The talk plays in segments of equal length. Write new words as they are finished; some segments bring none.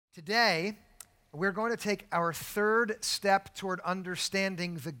Today, we're going to take our third step toward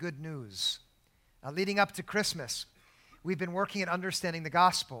understanding the good news. Leading up to Christmas, we've been working at understanding the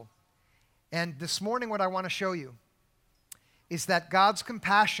gospel. And this morning, what I want to show you is that God's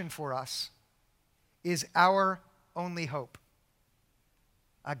compassion for us is our only hope.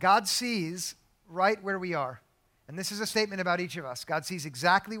 God sees right where we are. And this is a statement about each of us. God sees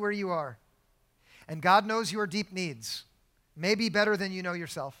exactly where you are. And God knows your deep needs, maybe better than you know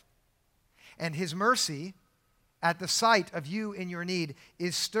yourself. And His mercy at the sight of you in your need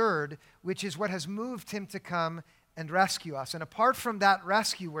is stirred, which is what has moved Him to come and rescue us. And apart from that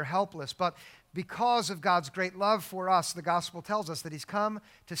rescue, we're helpless. But because of God's great love for us, the gospel tells us that He's come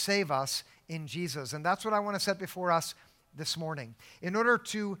to save us in Jesus. And that's what I want to set before us this morning. In order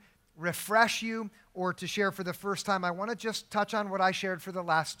to refresh you or to share for the first time, I want to just touch on what I shared for the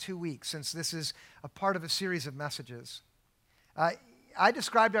last 2 weeks, since this is a part of a series of messages. I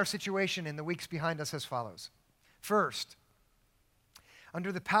described our situation in the weeks behind us as follows. First,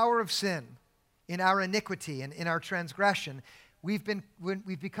 under the power of sin, in our iniquity and in our transgression, we've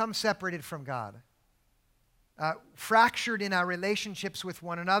become separated from God, fractured in our relationships with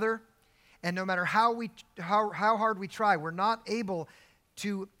one another, and no matter how hard we try, we're not able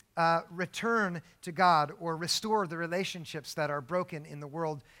to return to God or restore the relationships that are broken in the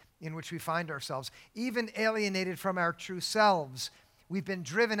world in which we find ourselves. Even alienated from our true selves, we've been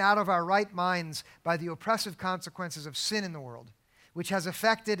driven out of our right minds by the oppressive consequences of sin in the world, which has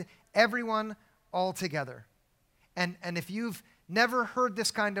affected everyone altogether. And if you've never heard this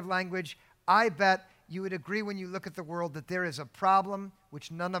kind of language, I bet you would agree when you look at the world that there is a problem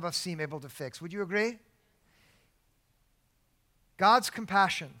which none of us seem able to fix. Would you agree? God's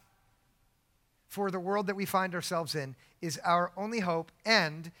compassion for the world that we find ourselves in is our only hope,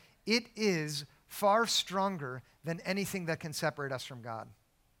 and it is far stronger than anything that can separate us from God.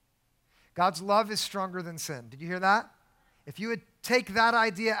 God's love is stronger than sin. Did you hear that? If you would take that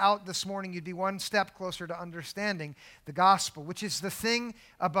idea out this morning, you'd be one step closer to understanding the gospel, which is the thing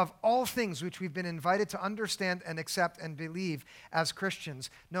above all things which we've been invited to understand and accept and believe as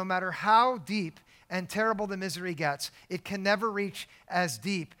Christians. No matter how deep and terrible the misery gets, it can never reach as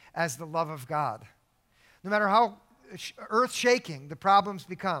deep as the love of God. No matter how earth-shaking the problems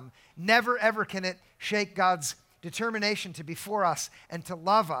become, never ever can it shake God's determination to be for us and to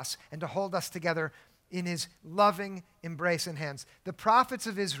love us and to hold us together in His loving embrace and hands. The prophets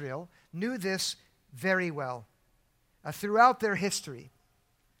of Israel knew this very well. Throughout their history,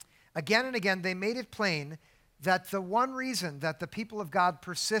 again and again, they made it plain that the one reason that the people of God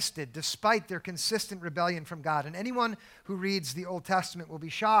persisted despite their consistent rebellion from God, and anyone who reads the Old Testament will be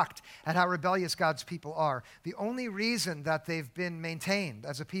shocked at how rebellious God's people are. The only reason that they've been maintained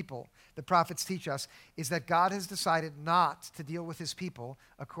as a people, the prophets teach us, is that God has decided not to deal with His people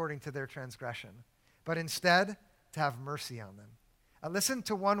according to their transgression, but instead to have mercy on them. Listen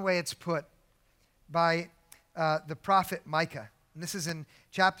to one way it's put by the prophet Micah. And this is in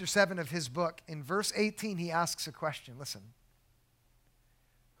chapter 7 of his book. In verse 18, he asks a question. Listen.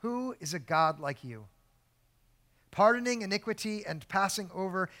 Who is a God like you, pardoning iniquity and passing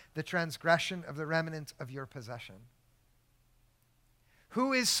over the transgression of the remnant of your possession?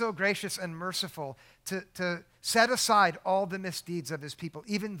 Who is so gracious and merciful to set aside all the misdeeds of His people,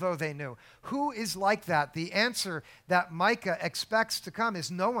 even though they knew? Who is like that? The answer that Micah expects to come is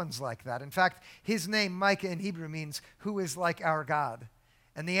no one's like that. In fact, his name, Micah in Hebrew, means who is like our God.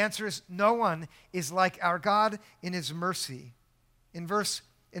 And the answer is no one is like our God in His mercy. In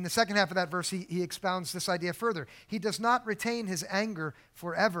the second half of that verse, he expounds this idea further. He does not retain His anger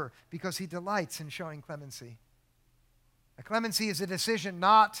forever because He delights in showing clemency. Clemency is a decision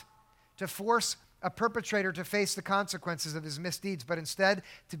not to force a perpetrator to face the consequences of his misdeeds, but instead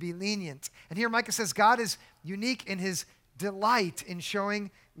to be lenient. And here Micah says God is unique in His delight in showing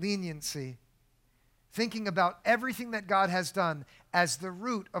leniency. Thinking about everything that God has done as the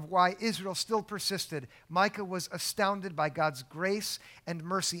root of why Israel still persisted, Micah was astounded by God's grace and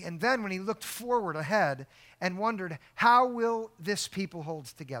mercy. And then when he looked forward ahead and wondered, how will this people hold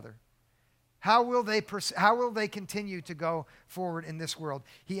together? How will they continue to go forward in this world?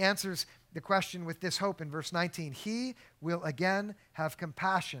 He answers the question with this hope in verse 19. He will again have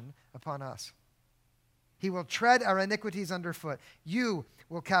compassion upon us. He will tread our iniquities underfoot. You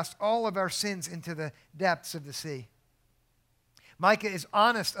will cast all of our sins into the depths of the sea. Micah is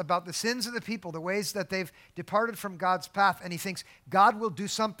honest about the sins of the people, the ways that they've departed from God's path, and he thinks God will do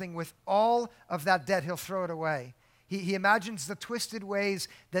something with all of that debt. He'll throw it away. He imagines the twisted ways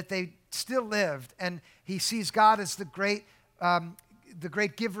that they still lived, and he sees God as the great the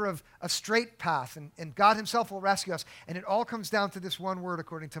great giver of a straight path, and God himself will rescue us. And it all comes down to this one word,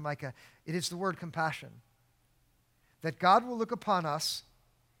 according to Micah. It is the word compassion. That God will look upon us,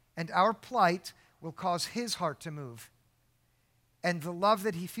 and our plight will cause his heart to move. And the love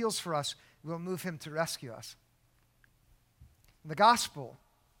that he feels for us will move him to rescue us. The gospel,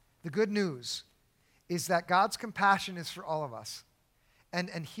 the good news, is that God's compassion is for all of us.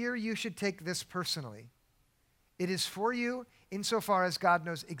 And here you should take this personally. It is for you insofar as God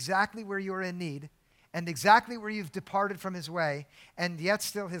knows exactly where you are in need and exactly where you've departed from his way, and yet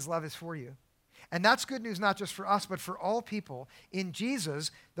still his love is for you. And that's good news not just for us, but for all people. In Jesus,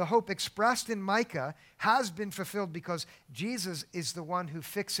 the hope expressed in Micah has been fulfilled because Jesus is the one who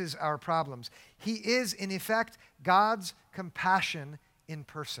fixes our problems. He is, in effect, God's compassion in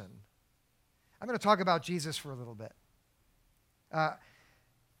person. I'm going to talk about Jesus for a little bit.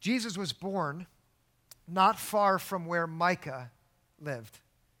 Jesus was born not far from where Micah lived,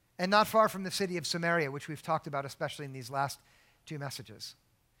 and not far from the city of Samaria, which we've talked about especially in these last two messages.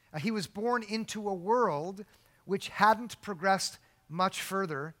 He was born into a world which hadn't progressed much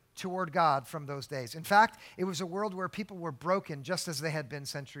further toward God from those days. In fact, it was a world where people were broken just as they had been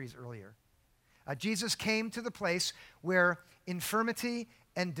centuries earlier. Jesus came to the place where infirmity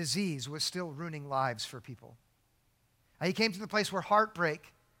and disease was still ruining lives for people. He came to the place where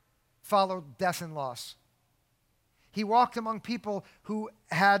heartbreak followed death and loss. He walked among people who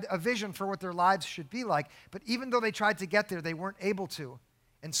had a vision for what their lives should be like, but even though they tried to get there, they weren't able to.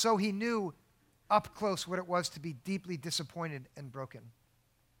 And so he knew up close what it was to be deeply disappointed and broken.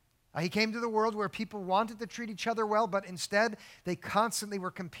 He came to the world where people wanted to treat each other well, but instead they constantly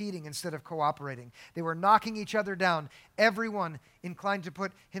were competing instead of cooperating. They were knocking each other down, everyone inclined to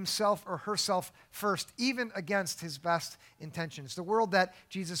put himself or herself first, even against his best intentions. The world that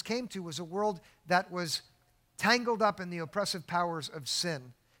Jesus came to was a world that was tangled up in the oppressive powers of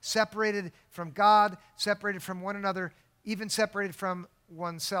sin, separated from God, separated from one another, even separated from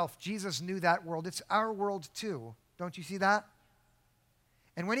oneself. Jesus knew that world. It's our world too. Don't you see that?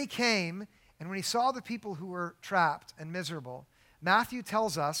 And when he came, and when he saw the people who were trapped and miserable, Matthew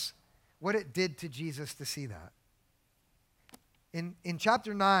tells us what it did to Jesus to see that. In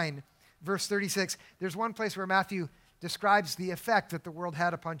chapter 9, verse 36, there's one place where Matthew describes the effect that the world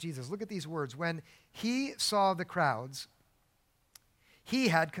had upon Jesus. Look at these words. When he saw the crowds, he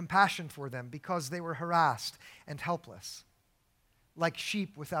had compassion for them because they were harassed and helpless, like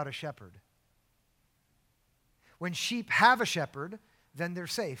sheep without a shepherd. When sheep have a shepherd, then they're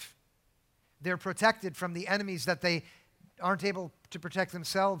safe. They're protected from the enemies that they aren't able to protect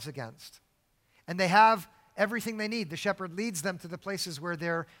themselves against. And they have everything they need. The shepherd leads them to the places where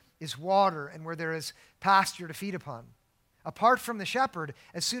there is water and where there is pasture to feed upon. Apart from the shepherd,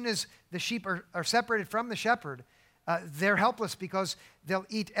 as soon as the sheep are separated from the shepherd, they're helpless because they'll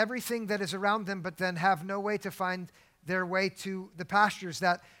eat everything that is around them, but then have no way to find their way to the pastures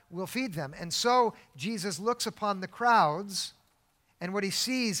that will feed them. And so Jesus looks upon the crowds, and what he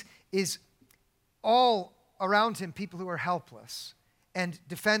sees is all around him people who are helpless and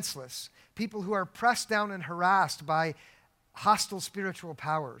defenseless, people who are pressed down and harassed by hostile spiritual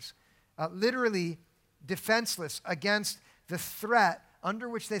powers, literally defenseless against the threat under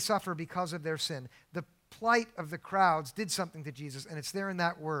which they suffer because of their sin. The plight of the crowds did something to Jesus, and it's there in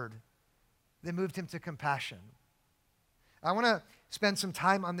that word. They moved him to compassion. I want to spend some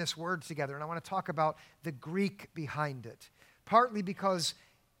time on this word together, and I want to talk about the Greek behind it, partly because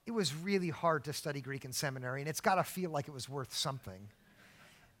it was really hard to study Greek in seminary, and it's got to feel like it was worth something.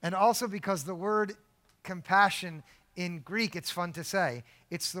 And also because the word compassion in Greek, it's fun to say,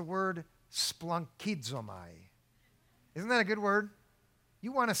 it's the word splankizomai. Isn't that a good word?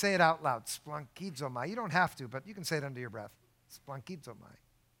 You want to say it out loud, splankizomai. You don't have to, but you can say it under your breath, splankizomai.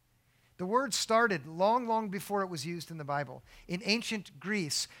 The word started long, long before it was used in the Bible. In ancient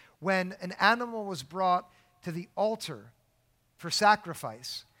Greece, when an animal was brought to the altar for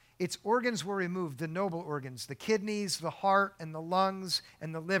sacrifice, its organs were removed, the noble organs, the kidneys, the heart, and the lungs,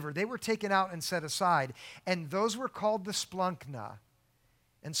 and the liver. They were taken out and set aside, and those were called the splanchna.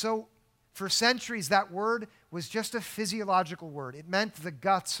 And so, for centuries, that word was just a physiological word. It meant the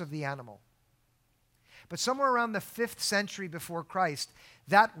guts of the animal. But somewhere around the 5th century before Christ,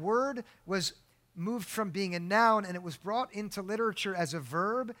 that word was moved from being a noun, and it was brought into literature as a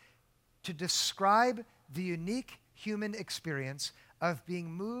verb to describe the unique human experience of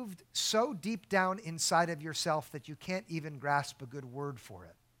being moved so deep down inside of yourself that you can't even grasp a good word for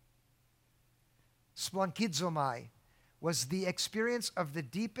it. Splankizomai was the experience of the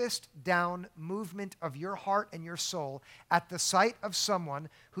deepest down movement of your heart and your soul at the sight of someone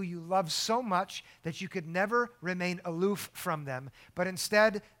who you love so much that you could never remain aloof from them, but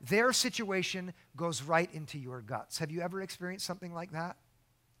instead their situation goes right into your guts. Have you ever experienced something like that?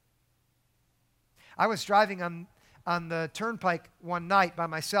 I was driving on the turnpike one night by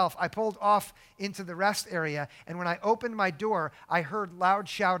myself. I pulled off into the rest area, and when I opened my door, I heard loud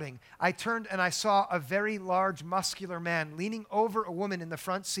shouting. I turned and I saw a very large, muscular man leaning over a woman in the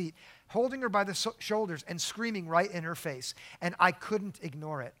front seat, holding her by the shoulders and screaming right in her face, and I couldn't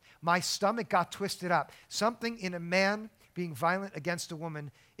ignore it. My stomach got twisted up. Something in a man being violent against a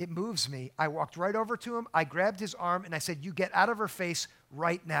woman, it moves me. I walked right over to him. I grabbed his arm, and I said, "You get out of her face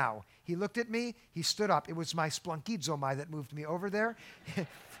right now." He looked at me. He stood up. It was my splankizomai that moved me over there.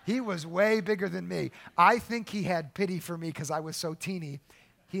 He was way bigger than me. I think he had pity for me because I was so teeny.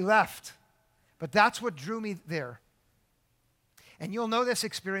 He left. But that's what drew me there. And you'll know this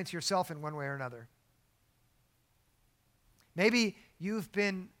experience yourself in one way or another. Maybe you've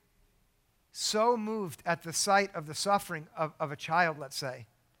been so moved at the sight of the suffering of a child, let's say,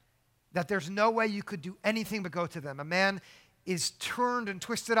 that there's no way you could do anything but go to them. A man is turned and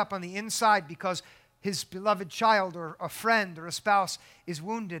twisted up on the inside because his beloved child or a friend or a spouse is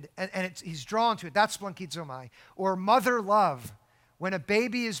wounded, and he's drawn to it. That's splankizomai. Or mother love, when a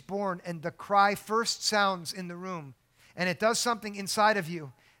baby is born and the cry first sounds in the room, and it does something inside of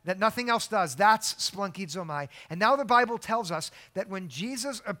you that nothing else does. That's splankizomai. And now the Bible tells us that when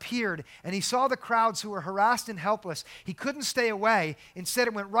Jesus appeared and he saw the crowds who were harassed and helpless, he couldn't stay away. Instead,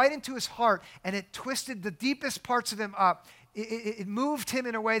 it went right into his heart, and it twisted the deepest parts of him up. It moved him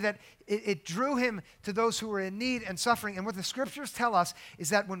in a way that it drew him to those who were in need and suffering. And what the scriptures tell us is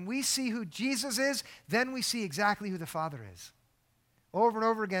that when we see who Jesus is, then we see exactly who the Father is. Over and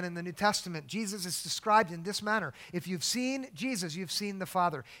over again in the New Testament, Jesus is described in this manner. If you've seen Jesus, you've seen the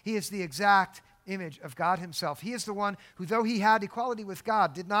Father. He is the exact image of God himself. He is the one who, though he had equality with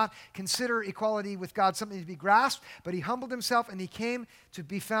God, did not consider equality with God something to be grasped, but he humbled himself and he came to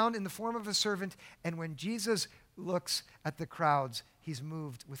be found in the form of a servant. And when Jesus looks at the crowds, he's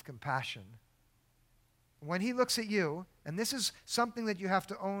moved with compassion. When he looks at you, and this is something that you have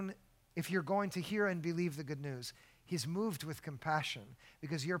to own if you're going to hear and believe the good news, he's moved with compassion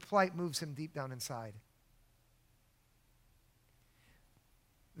because your plight moves him deep down inside.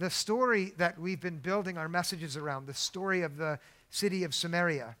 The story that we've been building our messages around, the story of the city of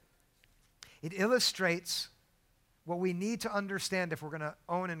Samaria, it illustrates what we need to understand if we're going to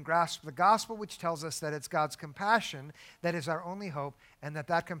own and grasp the gospel, which tells us that it's God's compassion that is our only hope, and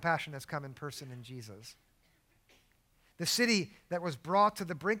that compassion has come in person in Jesus. The city that was brought to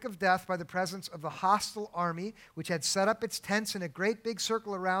the brink of death by the presence of the hostile army, which had set up its tents in a great big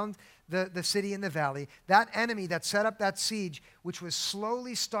circle around the city in the valley, that enemy that set up that siege, which was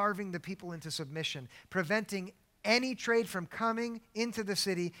slowly starving the people into submission, preventing any trade from coming into the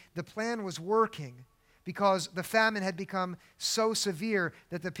city, the plan was working because the famine had become so severe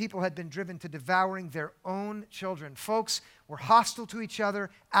that the people had been driven to devouring their own children. Folks were hostile to each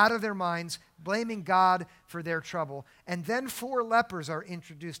other, out of their minds, blaming God for their trouble. And then 4 lepers are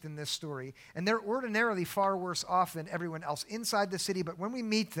introduced in this story, and they're ordinarily far worse off than everyone else inside the city, but when we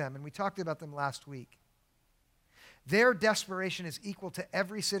meet them, and we talked about them last week, their desperation is equal to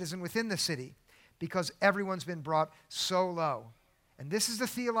every citizen within the city because everyone's been brought so low. And this is the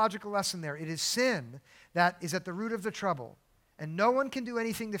theological lesson there. It is sin that is at the root of the trouble. And no one can do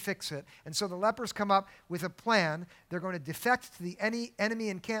anything to fix it. And so the lepers come up with a plan. They're going to defect to the enemy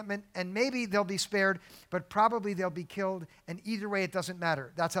encampment, and maybe they'll be spared, but probably they'll be killed. And either way, it doesn't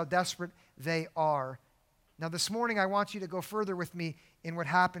matter. That's how desperate they are. Now, this morning, I want you to go further with me in what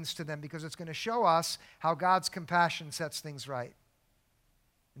happens to them, because it's going to show us how God's compassion sets things right.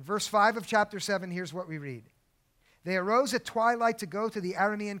 In verse 5 of chapter 7, here's what we read. They arose at twilight to go to the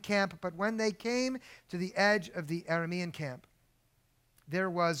Aramean camp, but when they came to the edge of the Aramean camp, there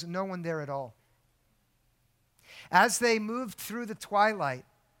was no one there at all. As they moved through the twilight,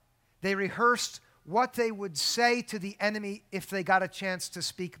 they rehearsed what they would say to the enemy if they got a chance to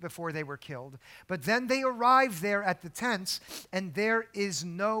speak before they were killed. But then they arrived there at the tents, and there is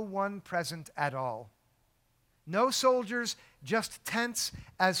no one present at all. No soldiers, just tents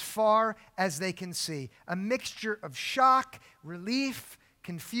as far as they can see. A mixture of shock, relief,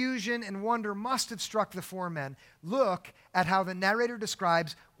 confusion, and wonder must have struck the 4 men. Look at how the narrator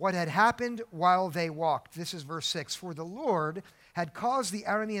describes what had happened while they walked. This is verse 6. For the Lord had caused the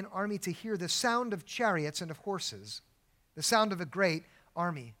Aramean army to hear the sound of chariots and of horses, the sound of a great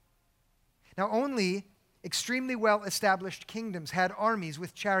army. Now only Extremely well-established kingdoms had armies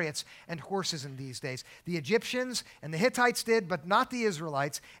with chariots and horses in these days. The Egyptians and the Hittites did, but not the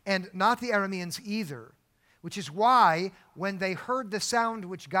Israelites, and not the Arameans either. Which is why, when they heard the sound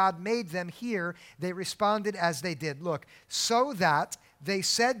which God made them hear, they responded as they did. Look, so that they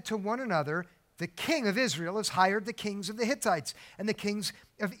said to one another, the king of Israel has hired the kings of the Hittites and the kings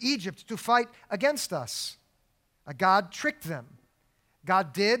of Egypt to fight against us. God tricked them.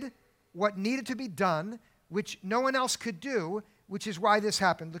 God did what needed to be done, which no one else could do, which is why this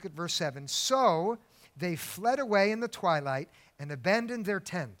happened. Look at verse 7. So they fled away in the twilight and abandoned their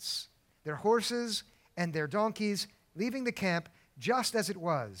tents, their horses, and their donkeys, leaving the camp just as it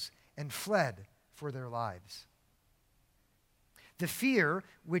was, and fled for their lives. The fear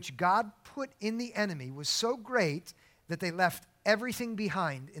which God put in the enemy was so great that they left everything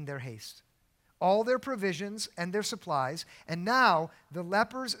behind in their haste, all their provisions and their supplies, and now the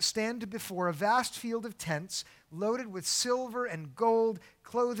lepers stand before a vast field of tents loaded with silver and gold,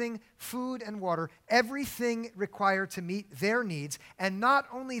 clothing, food and water, everything required to meet their needs, and not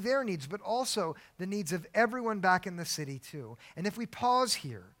only their needs, but also the needs of everyone back in the city too. And if we pause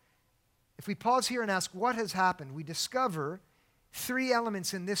here and ask what has happened, we discover three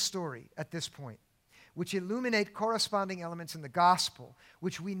elements in this story at this point, which illuminate corresponding elements in the gospel,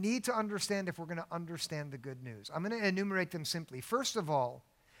 which we need to understand if we're going to understand the good news. I'm going to enumerate them simply. First of all,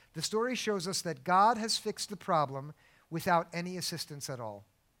 the story shows us that God has fixed the problem without any assistance at all.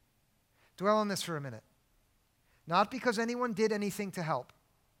 Dwell on this for a minute. Not because anyone did anything to help.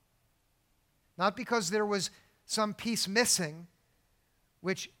 Not because there was some piece missing,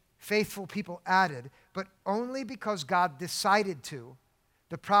 which faithful people added, but only because God decided to.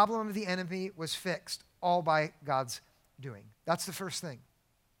 The problem of the enemy was fixed, all by God's doing. That's the first thing.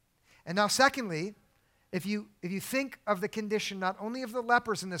 And now secondly, if you think of the condition not only of the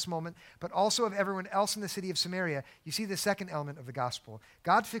lepers in this moment, but also of everyone else in the city of Samaria, you see the second element of the gospel.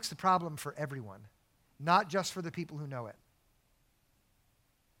 God fixed the problem for everyone, not just for the people who know it.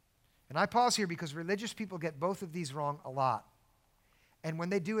 And I pause here because religious people get both of these wrong a lot. And when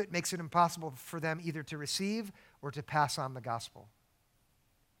they do, it makes it impossible for them either to receive or to pass on the gospel.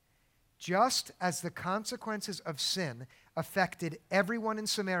 Just as the consequences of sin affected everyone in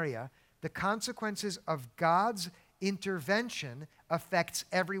Samaria, the consequences of God's intervention affects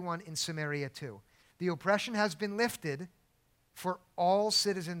everyone in Samaria too. The oppression has been lifted for all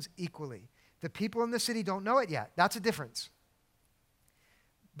citizens equally. The people in the city don't know it yet. That's a difference.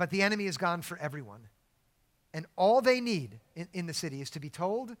 But the enemy is gone for everyone. And all they need in the city is to be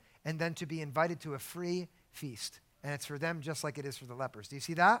told and then to be invited to a free feast. And it's for them just like it is for the lepers. Do you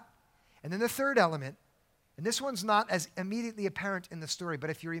see that? And then the third element, and this one's not as immediately apparent in the story, but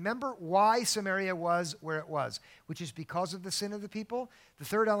if you remember why Samaria was where it was, which is because of the sin of the people, the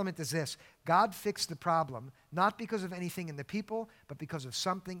third element is this. God fixed the problem, not because of anything in the people, but because of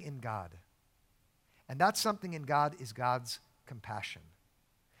something in God. And that something in God is God's compassion.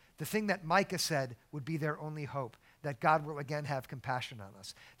 The thing that Micah said would be their only hope, that God will again have compassion on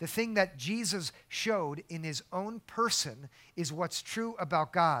us. The thing that Jesus showed in his own person is what's true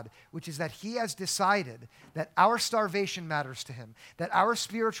about God, which is that he has decided that our starvation matters to him, that our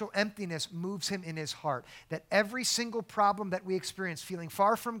spiritual emptiness moves him in his heart, that every single problem that we experience, feeling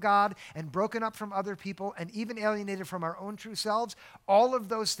far from God and broken up from other people and even alienated from our own true selves, all of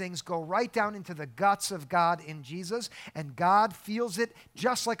those things go right down into the guts of God in Jesus, and God feels it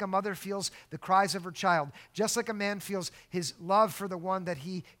just like a mother feels the cries of her child, just like a man feels his love for the one that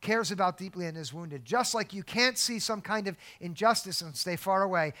he cares about deeply and is wounded. Just like you can't see some kind of injustice and stay far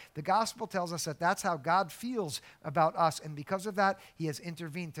away, the gospel tells us that that's how God feels about us, and because of that, he has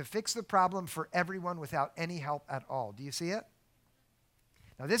intervened to fix the problem for everyone without any help at all. Do you see it?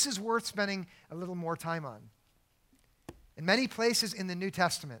 Now, this is worth spending a little more time on. In many places in the New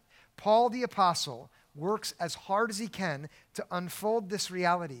Testament, Paul the Apostle works as hard as he can to unfold this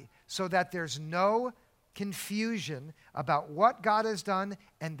reality so that there's no confusion about what God has done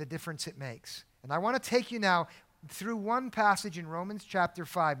and the difference it makes. And I want to take you now through one passage in Romans chapter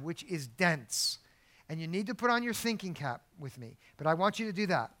 5, which is dense. And you need to put on your thinking cap with me. But I want you to do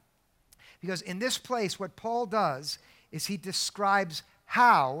that. Because in this place, what Paul does is he describes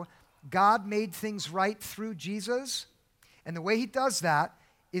how God made things right through Jesus. And the way he does that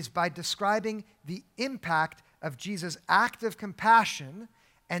is by describing the impact of Jesus' act of compassion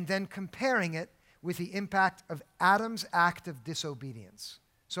and then comparing it with the impact of Adam's act of disobedience.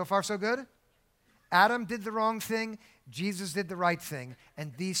 So far, so good? Adam did the wrong thing, Jesus did the right thing,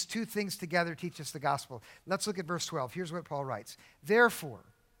 and these two things together teach us the gospel. Let's look at verse 12. Here's what Paul writes. Therefore,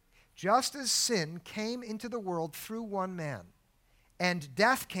 just as sin came into the world through one man, and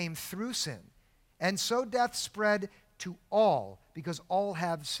death came through sin, And so death spread to all, because all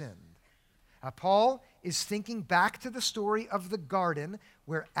have sinned. Paul is thinking back to the story of the garden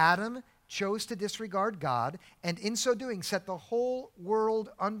where Adam chose to disregard God, and in so doing set the whole world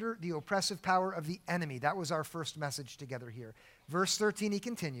under the oppressive power of the enemy. That was our first message together here. Verse 13, he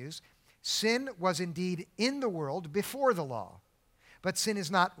continues, sin was indeed in the world before the law, but sin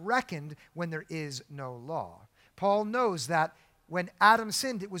is not reckoned when there is no law. Paul knows that when Adam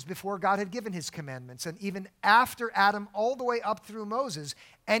sinned, it was before God had given his commandments. And even after Adam, all the way up through Moses,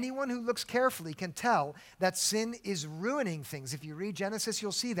 anyone who looks carefully can tell that sin is ruining things. If you read Genesis,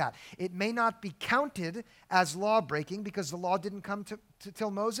 you'll see that. It may not be counted as law breaking because the law didn't come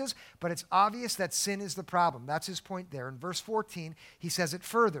till Moses, but it's obvious that sin is the problem. That's his point there. In verse 14, he says it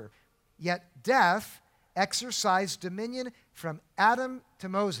further. Yet death exercised dominion from Adam to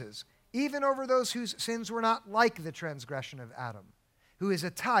Moses, even over those whose sins were not like the transgression of Adam, who is a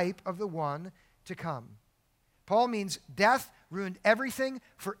type of the one to come. Paul means death ruined everything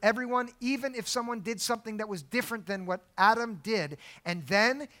for everyone, even if someone did something that was different than what Adam did. And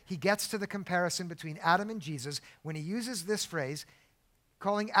then he gets to the comparison between Adam and Jesus when he uses this phrase,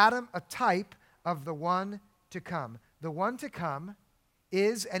 calling Adam a type of the one to come. The one to come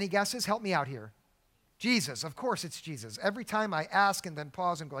is, any guesses? Help me out here. Jesus. Of course it's Jesus. Every time I ask and then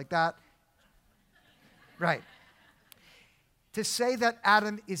pause and go like that. Right. To say that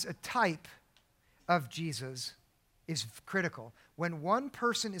Adam is a type of Jesus is critical. When one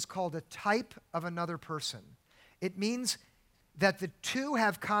person is called a type of another person, it means that the two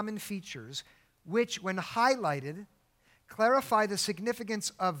have common features which, when highlighted, clarify the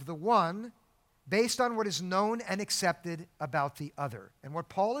significance of the one based on what is known and accepted about the other. And what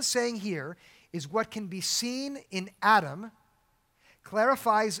Paul is saying here is what can be seen in Adam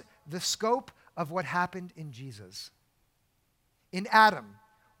clarifies the scope of what happened in Jesus. In Adam,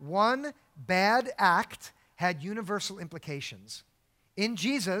 one bad act had universal implications. In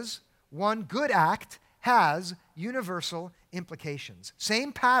Jesus, one good act has universal implications.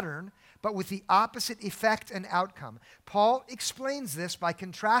 Same pattern, but with the opposite effect and outcome. Paul explains this by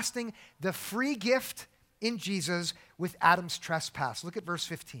contrasting the free gift in Jesus with Adam's trespass. Look at verse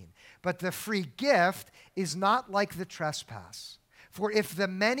 15. But the free gift is not like the trespass. For if the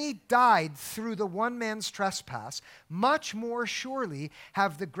many died through the one man's trespass, much more surely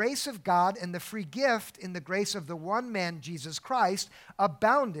have the grace of God and the free gift in the grace of the one man, Jesus Christ,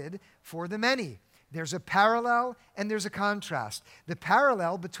 abounded for the many. There's a parallel and there's a contrast. The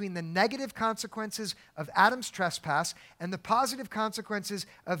parallel between the negative consequences of Adam's trespass and the positive consequences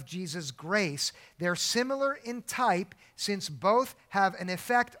of Jesus' grace. They're similar in type since both have an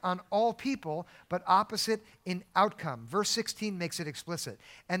effect on all people, but opposite in outcome. Verse 16 makes it explicit.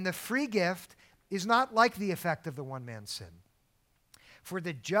 And the free gift is not like the effect of the one man's sin. For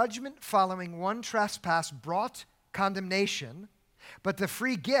the judgment following one trespass brought condemnation, but the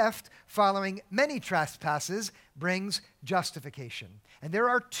free gift following many trespasses brings justification. And there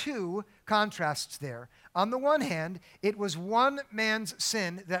are two contrasts there. On the one hand, it was one man's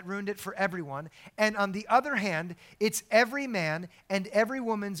sin that ruined it for everyone. And on the other hand, it's every man and every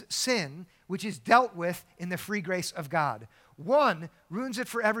woman's sin which is dealt with in the free grace of God. One ruins it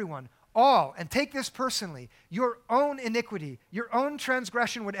for everyone. All, and take this personally, your own iniquity, your own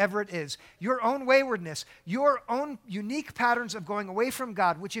transgression, whatever it is, your own waywardness, your own unique patterns of going away from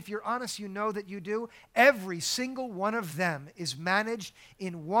God, which if you're honest, you know that you do, every single one of them is managed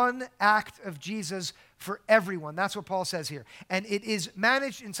in one act of Jesus for everyone. That's what Paul says here. And it is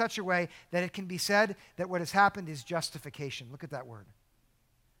managed in such a way that it can be said that what has happened is justification. Look at that word.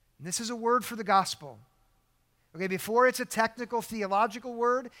 And this is a word for the gospel. Okay, before it's a technical theological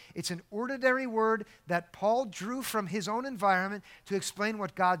word, it's an ordinary word that Paul drew from his own environment to explain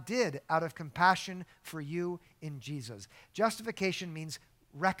what God did out of compassion for you in Jesus. Justification means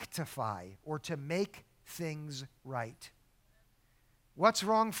rectify or to make things right. What's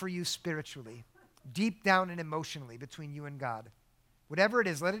wrong for you spiritually, deep down and emotionally between you and God? Whatever it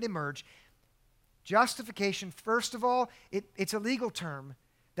is, let it emerge. Justification, first of all, it's a legal term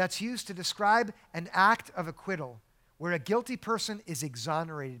that's used to describe an act of acquittal where a guilty person is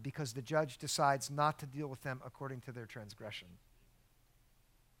exonerated because the judge decides not to deal with them according to their transgression.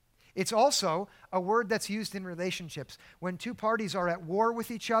 It's also a word that's used in relationships when two parties are at war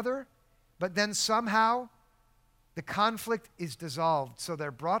with each other, but then somehow the conflict is dissolved, so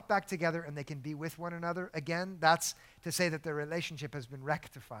they're brought back together and they can be with one another again. That's to say that their relationship has been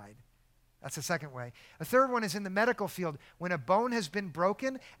rectified. That's the second way. A third one is in the medical field. When a bone has been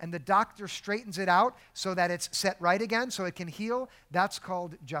broken and the doctor straightens it out so that it's set right again, so it can heal, that's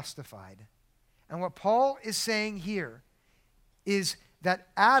called justified. And what Paul is saying here is that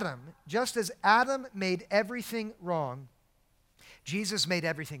Adam, just as Adam made everything wrong, Jesus made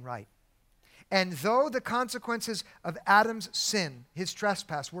everything right. And though the consequences of Adam's sin, his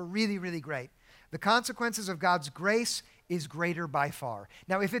trespass, were really, really great, the consequences of God's grace is greater by far.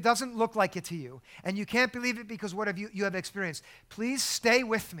 Now, if it doesn't look like it to you, and you can't believe it because what you have experienced, please stay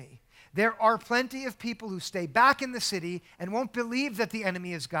with me. There are plenty of people who stay back in the city and won't believe that the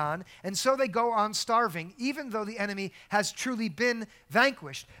enemy is gone, and so they go on starving, even though the enemy has truly been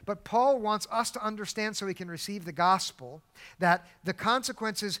vanquished. But Paul wants us to understand, so we can receive the gospel, that the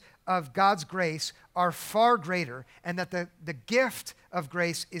consequences of God's grace are far greater, and that the gift of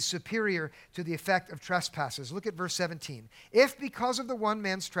grace is superior to the effect of trespasses. Look at verse 17. If because of the one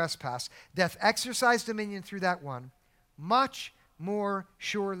man's trespass, death exercised dominion through that one, much more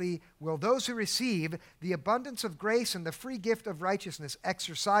surely will those who receive the abundance of grace and the free gift of righteousness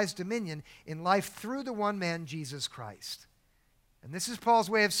exercise dominion in life through the one man, Jesus Christ. And this is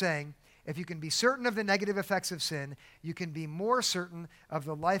Paul's way of saying, if you can be certain of the negative effects of sin, you can be more certain of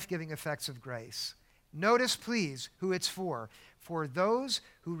the life-giving effects of grace. Notice, please, who it's for. For those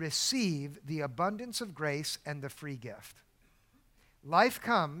who receive the abundance of grace and the free gift. Life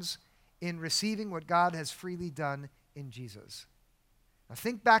comes in receiving what God has freely done in Jesus. Now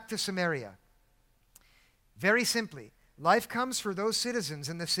think back to Samaria. Very simply, life comes for those citizens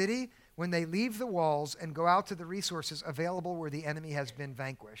in the city when they leave the walls and go out to the resources available where the enemy has been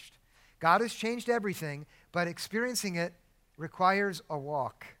vanquished. God has changed everything, but experiencing it requires a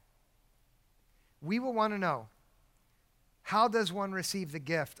walk. We will want to know, how does one receive the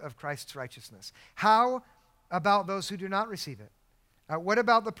gift of Christ's righteousness? How about those who do not receive it? What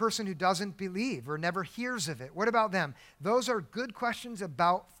about the person who doesn't believe or never hears of it? What about them? Those are good questions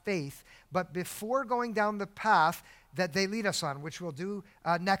about faith, but before going down the path that they lead us on, which we'll do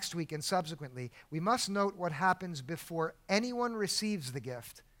next week and subsequently, we must note what happens before anyone receives the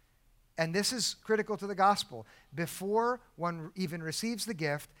gift. And this is critical to the gospel. Before one even receives the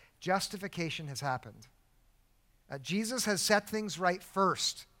gift, justification has happened. Jesus has set things right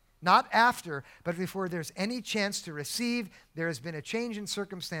first. Not after, but before there's any chance to receive, there has been a change in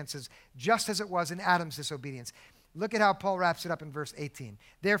circumstances, just as it was in Adam's disobedience. Look at how Paul wraps it up in verse 18.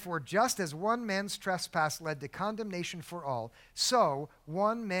 Therefore, just as one man's trespass led to condemnation for all, so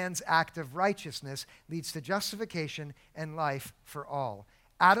one man's act of righteousness leads to justification and life for all.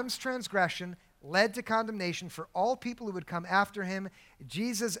 Adam's transgression led to condemnation for all people who would come after him.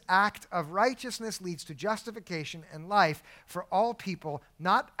 Jesus' act of righteousness leads to justification and life for all people,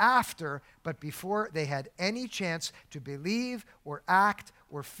 not after, but before they had any chance to believe or act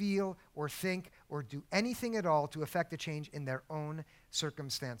or feel or think or do anything at all to effect a change in their own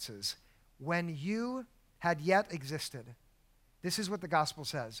circumstances. When you had yet existed, this is what the gospel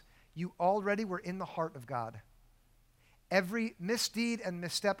says, you already were in the heart of God. Every misdeed and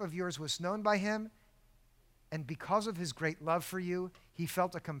misstep of yours was known by him, and because of his great love for you, he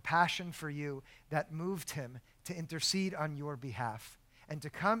felt a compassion for you that moved him to intercede on your behalf and to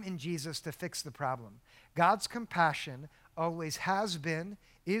come in Jesus to fix the problem. God's compassion always has been,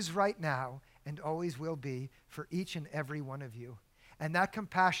 is right now, and always will be for each and every one of you. And that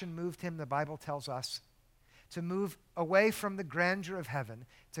compassion moved him, the Bible tells us, to move away from the grandeur of heaven,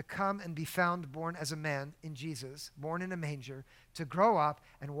 to come and be found born as a man in Jesus, born in a manger, to grow up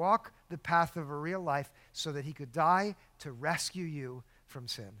and walk the path of a real life so that he could die to rescue you from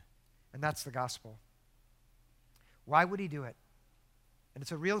sin. And that's the gospel. Why would he do it? And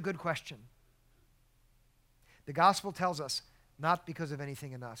it's a real good question. The gospel tells us not because of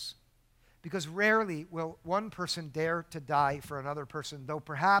anything in us. Because rarely will one person dare to die for another person, though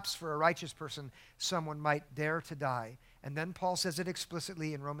perhaps for a righteous person, someone might dare to die. And then Paul says it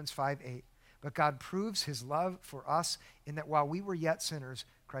explicitly in Romans 5:8. But God proves his love for us in that while we were yet sinners,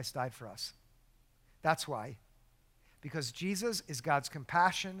 Christ died for us. That's why. Because Jesus is God's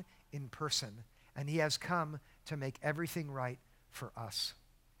compassion in person, and he has come to make everything right for us.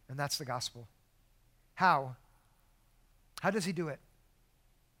 And that's the gospel. How? How does he do it?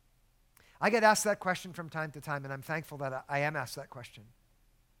 I get asked that question from time to time, and I'm thankful that I am asked that question.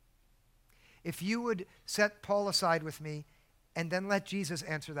 If you would set Paul aside with me and then let Jesus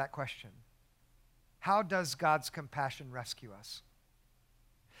answer that question, how does God's compassion rescue us?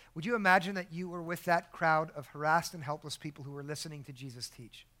 Would you imagine that you were with that crowd of harassed and helpless people who were listening to Jesus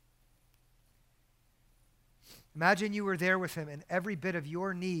teach? Imagine you were there with him and every bit of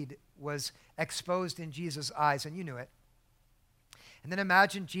your need was exposed in Jesus' eyes, and you knew it. And then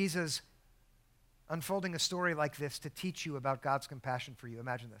imagine Jesus unfolding a story like this to teach you about God's compassion for you.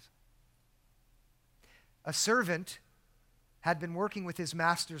 Imagine this. A servant had been working with his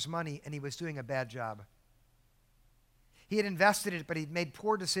master's money and he was doing a bad job. He had invested it, but he'd made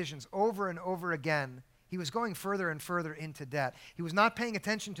poor decisions over and over again. He was going further and further into debt. He was not paying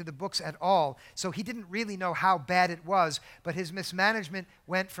attention to the books at all, so he didn't really know how bad it was, but his mismanagement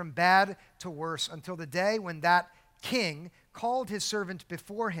went from bad to worse until the day when that king called his servant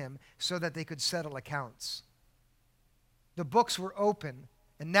before him so that they could settle accounts. The books were open,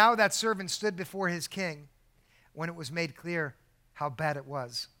 and now that servant stood before his king when it was made clear how bad it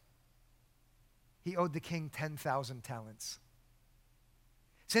was. He owed the king 10,000 talents.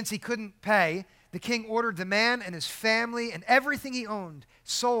 Since he couldn't pay, the king ordered the man and his family and everything he owned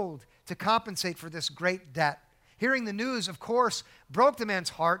sold to compensate for this great debt. Hearing the news, of course, broke the man's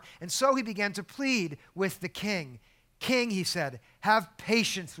heart, and so he began to plead with the king. King, he said, have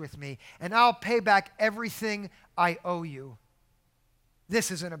patience with me, and I'll pay back everything I owe you. This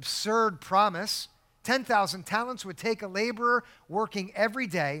is an absurd promise. 10,000 talents would take a laborer working every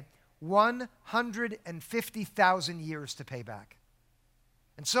day 150,000 years to pay back.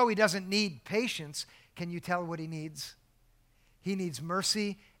 And so he doesn't need patience. Can you tell what he needs? He needs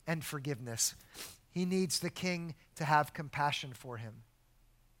mercy and forgiveness. He needs the king to have compassion for him.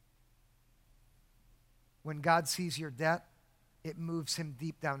 When God sees your debt, it moves him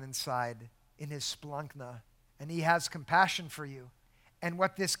deep down inside in his splanchna, and he has compassion for you. And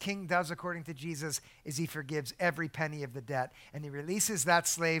what this king does, according to Jesus, is he forgives every penny of the debt, and he releases that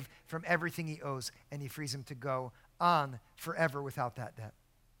slave from everything he owes, and he frees him to go on forever without that debt.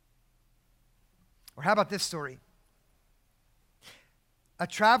 Or how about this story? A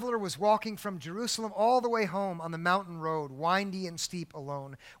traveler was walking from Jerusalem all the way home on the mountain road, windy and steep,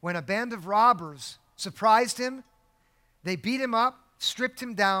 alone, when a band of robbers surprised him. They beat him up, stripped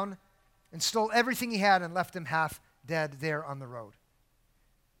him down, and stole everything he had and left him half dead there on the road.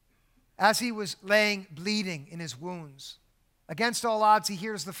 As he was laying bleeding in his wounds, against all odds, he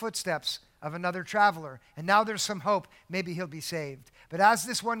hears the footsteps of another traveler, and now there's some hope. Maybe he'll be saved. But as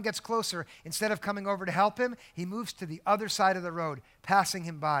this one gets closer, instead of coming over to help him, he moves to the other side of the road, passing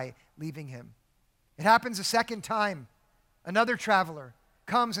him by, leaving him. It happens a second time. Another traveler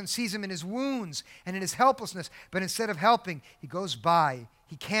comes and sees him in his wounds and in his helplessness, but instead of helping, he goes by.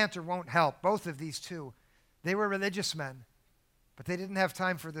 He can't or won't help. Both of these two. They were religious men, but they didn't have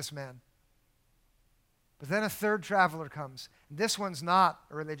time for this man. But then a third traveler comes. And this one's not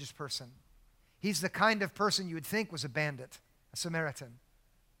a religious person. He's the kind of person you would think was a bandit, a Samaritan.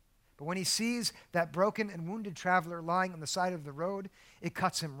 But when he sees that broken and wounded traveler lying on the side of the road, it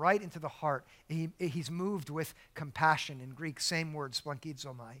cuts him right into the heart. He's moved with compassion. In Greek, same word,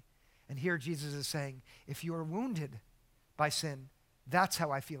 splankizomai. And here Jesus is saying, if you are wounded by sin, that's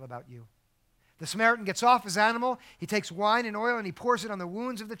how I feel about you. The Samaritan gets off his animal, he takes wine and oil and he pours it on the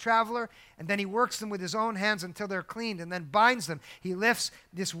wounds of the traveler, and then he works them with his own hands until they're cleaned and then binds them. He lifts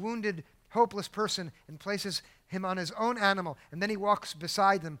this wounded, hopeless person and places him on his own animal, and then he walks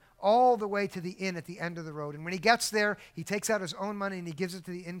beside them all the way to the inn at the end of the road. And when he gets there, he takes out his own money and he gives it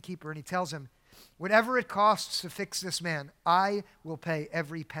to the innkeeper and he tells him, whatever it costs to fix this man, I will pay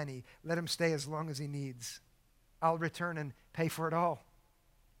every penny. Let him stay as long as he needs. I'll return and pay for it all.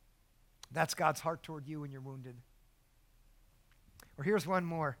 That's God's heart toward you when you're wounded. Or here's one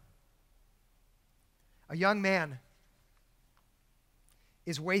more. A young man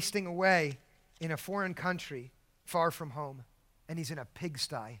is wasting away in a foreign country far from home, and he's in a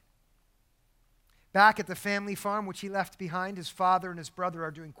pigsty. Back at the family farm which he left behind, his father and his brother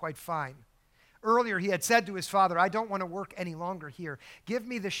are doing quite fine. Earlier, he had said to his father, I don't want to work any longer here. Give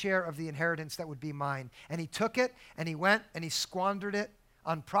me the share of the inheritance that would be mine. And he took it, and he went, and he squandered it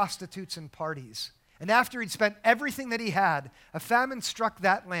on prostitutes and parties. And after he'd spent everything that he had, a famine struck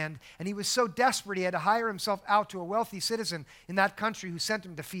that land, and he was so desperate he had to hire himself out to a wealthy citizen in that country who sent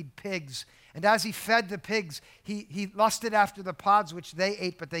him to feed pigs. And as he fed the pigs, he lusted after the pods which they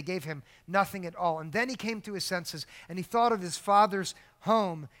ate, but they gave him nothing at all. And then he came to his senses, and he thought of his father's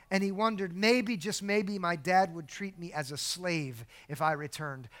home, and he wondered, maybe, just maybe, my dad would treat me as a slave if I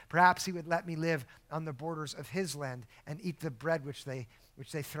returned. Perhaps he would let me live on the borders of his land and eat the bread which they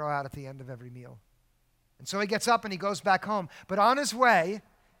throw out at the end of every meal. And so he gets up and he goes back home. But on his way,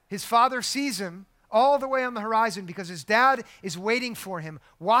 his father sees him all the way on the horizon because his dad is waiting for him,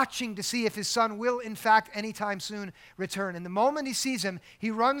 watching to see if his son will, in fact, anytime soon return. And the moment he sees him, he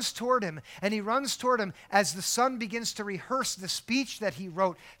runs toward him, and he runs toward him as the son begins to rehearse the speech that he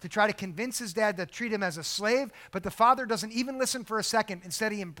wrote to try to convince his dad to treat him as a slave. But the father doesn't even listen for a second.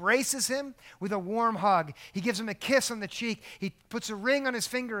 Instead, he embraces him with a warm hug. He gives him a kiss on the cheek. He puts a ring on his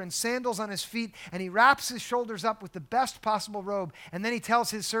finger and sandals on his feet, and he wraps his shoulders up with the best possible robe. And then he tells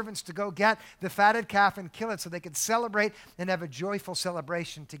his servants to go get the fatted fatted calf and kill it so they could celebrate and have a joyful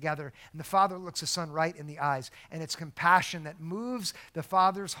celebration together. And the father looks the son right in the eyes, and it's compassion that moves the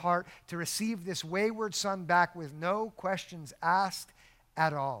father's heart to receive this wayward son back with no questions asked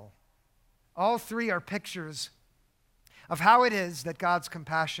at all. All three are pictures of how it is that God's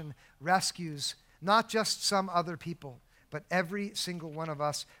compassion rescues not just some other people, but every single one of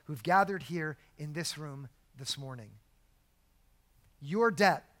us who've gathered here in this room this morning. Your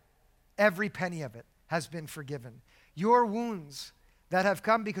debt, every penny of it, has been forgiven. Your wounds that have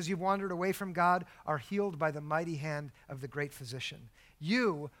come because you've wandered away from God are healed by the mighty hand of the great physician.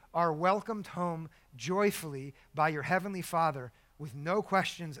 You are welcomed home joyfully by your heavenly Father with no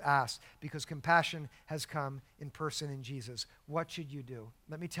questions asked, because compassion has come in person in Jesus. What should you do?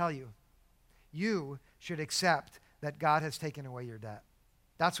 Let me tell you. You should accept that God has taken away your debt.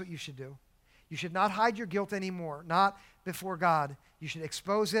 That's what you should do. You should not hide your guilt anymore, not before God. You should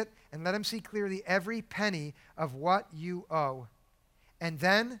expose it and let him see clearly every penny of what you owe. And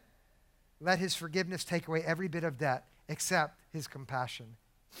then let his forgiveness take away every bit of debt except his compassion.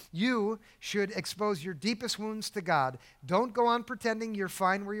 You should expose your deepest wounds to God. Don't go on pretending you're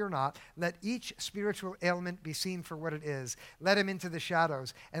fine where you're not. Let each spiritual ailment be seen for what it is. Let him into the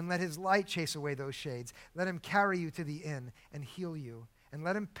shadows, and let his light chase away those shades. Let him carry you to the inn and heal you, and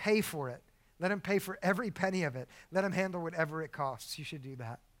let him pay for it. Let him pay for every penny of it. Let him handle whatever it costs. You should do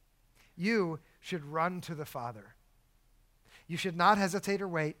that. You should run to the Father. You should not hesitate or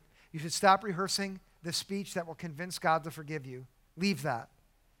wait. You should stop rehearsing the speech that will convince God to forgive you. Leave that.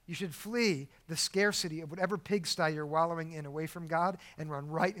 You should flee the scarcity of whatever pigsty you're wallowing in away from God and run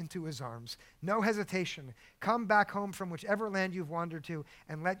right into his arms. No hesitation. Come back home from whichever land you've wandered to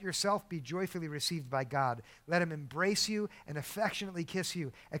and let yourself be joyfully received by God. Let him embrace you and affectionately kiss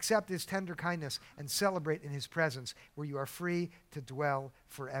you. Accept his tender kindness and celebrate in his presence where you are free to dwell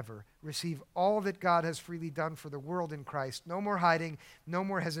forever. Receive all that God has freely done for the world in Christ. No more hiding, no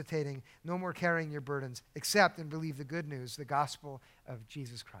more hesitating, no more carrying your burdens. Accept and believe the good news, the gospel of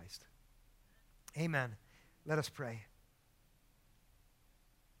Jesus Christ. Amen. Let us pray.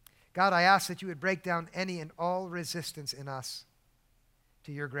 God, I ask that you would break down any and all resistance in us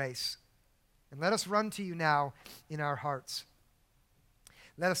to your grace. And let us run to you now in our hearts.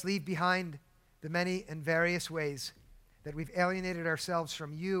 Let us leave behind the many and various ways that we've alienated ourselves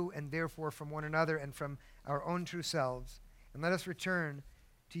from you and therefore from one another and from our own true selves. And let us return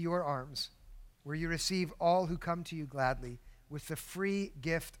to your arms where you receive all who come to you gladly with the free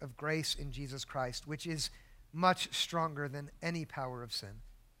gift of grace in Jesus Christ, which is much stronger than any power of sin.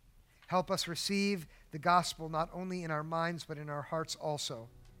 Help us receive the gospel not only in our minds but in our hearts also.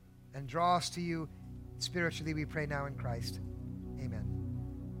 And draw us to you spiritually, we pray now in Christ. Amen.